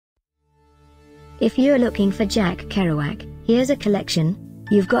If you're looking for Jack Kerouac, here's a collection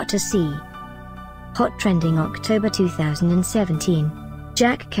you've got to see. Hot Trending October 2017.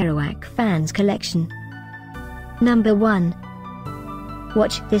 Jack Kerouac Fans Collection. Number 1.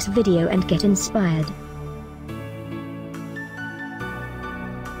 Watch this video and get inspired.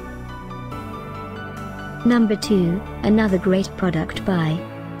 Number 2, another great product by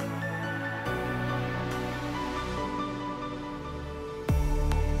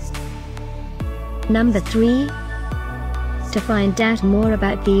Number 3. To find out more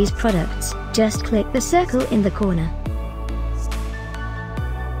about these products, just click the circle in the corner.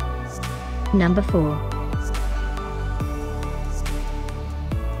 Number 4.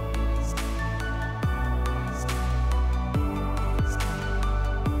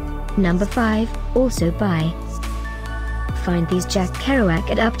 Number 5, also buy. Find these Jack Kerouac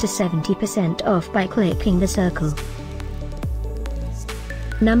at up to 70% off by clicking the circle.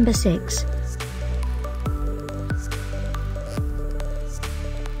 Number 6.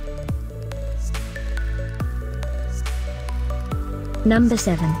 Number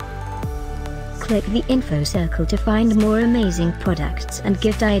 7. Click the info circle to find more amazing products and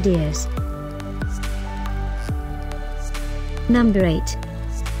gift ideas. Number 8.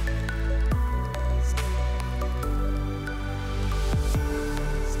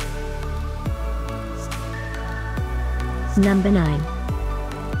 Number 9.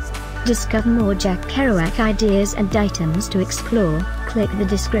 Discover more Jack Kerouac ideas and items to explore, click the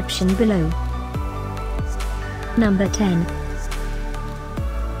description below. Number 10.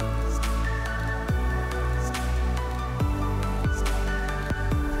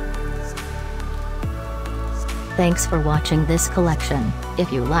 Thanks for watching this collection.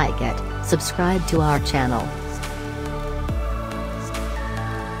 If you like it, subscribe to our channel.